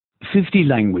50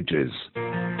 languages.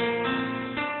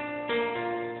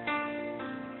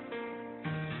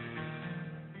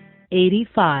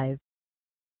 85.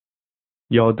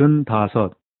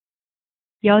 85.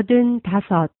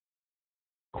 85.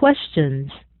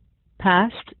 Questions.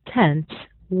 Past tense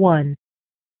 1.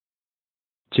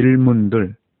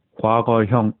 질문들.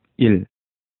 과거형 1.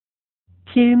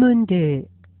 질문들.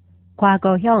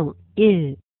 과거형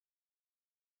 1.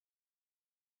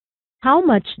 How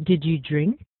much did you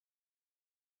drink?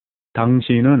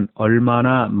 당신은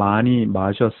얼마나 많이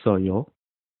마셨어요?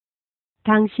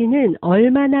 당신은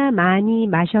얼마나 많이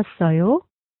마셨어요?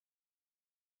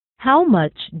 How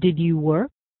much did you work?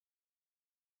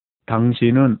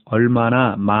 당신은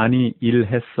얼마나 많이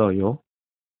일했어요?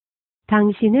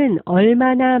 당신은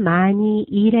얼마나 많이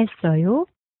일했어요?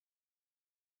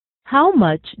 How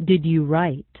much did you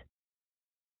write?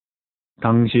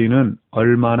 당신은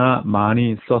얼마나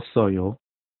많이 썼어요?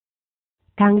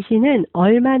 당신은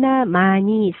얼마나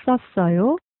많이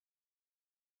썼어요?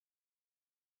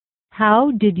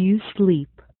 How did you sleep?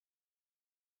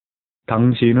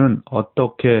 당신은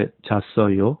어떻게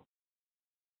잤어요?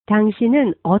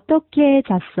 당신은 어떻게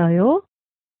잤어요?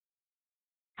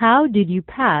 How did you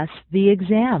pass the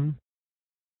exam?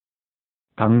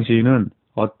 당신은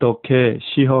어떻게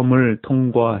시험을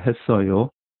통과했어요?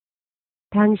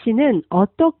 당신은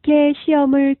어떻게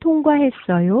시험을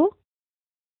통과했어요?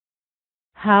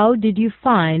 How did you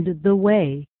find the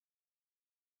way?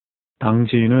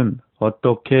 당신은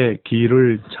어떻게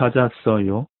길을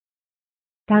찾았어요?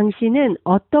 당신은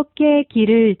어떻게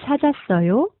길을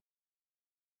찾았어요?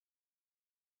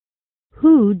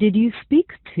 Who did you speak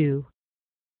to?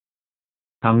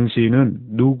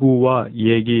 당신은 누구와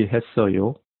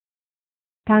얘기했어요?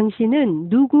 당신은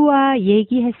누구와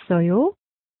얘기했어요?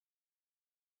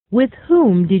 With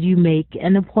whom did you make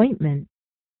an appointment?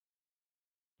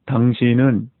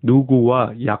 당신은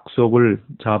누구와 약속을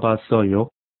잡았어요?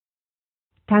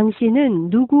 당신은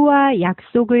누구와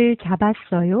약속을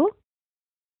잡았어요?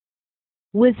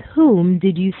 With whom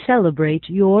did you celebrate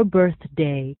your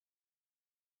birthday?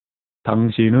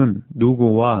 당신은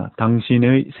누구와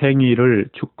당신의 생일을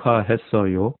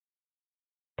축하했어요?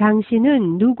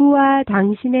 당신은 누구와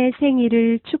당신의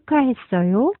생일을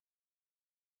축하했어요?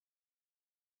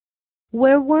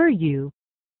 Where were you?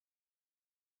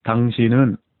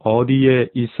 당신은 어디에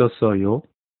있었어요?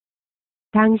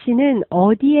 당신은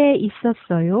어디에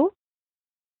있었어요?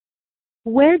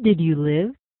 Where did you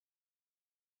live?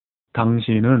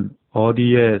 당신은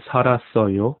어디에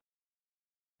살았어요?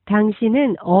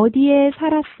 당신은 어디에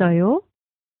살았어요?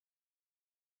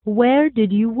 Where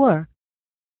did you work?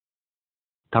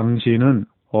 당신은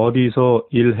어디서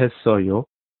일했어요?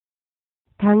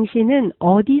 당신은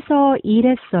어디서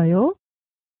일했어요?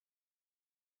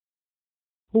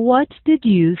 What did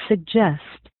you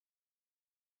suggest?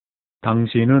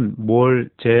 당신은 뭘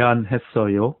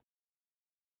제안했어요?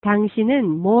 당신은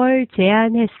뭘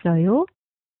제안했어요?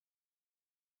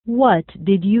 What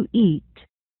did you eat?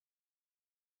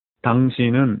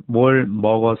 당신은 뭘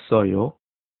먹었어요?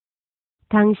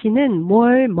 당신은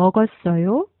뭘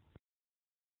먹었어요?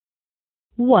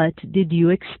 What did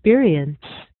you experience?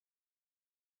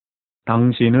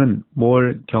 당신은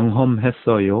뭘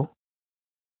경험했어요?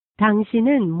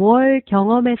 당신은 뭘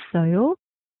경험했어요?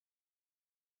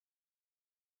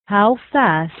 How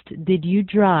fast did you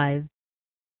drive?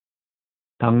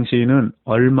 당신은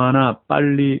얼마나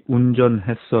빨리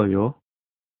운전했어요?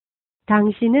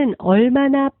 당신은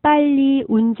얼마나 빨리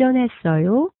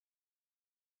운전했어요?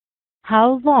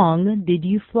 How long did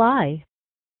you fly?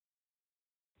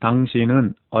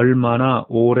 당신은 얼마나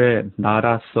오래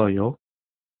날았어요?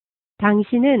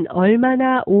 당신은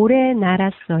얼마나 오래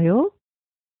날았어요?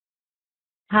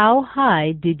 How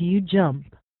high did you jump?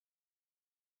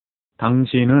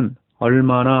 당신은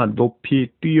얼마나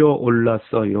높이 뛰어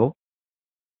올랐어요?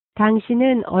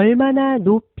 당신은 얼마나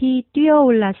높이 뛰어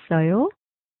올랐어요?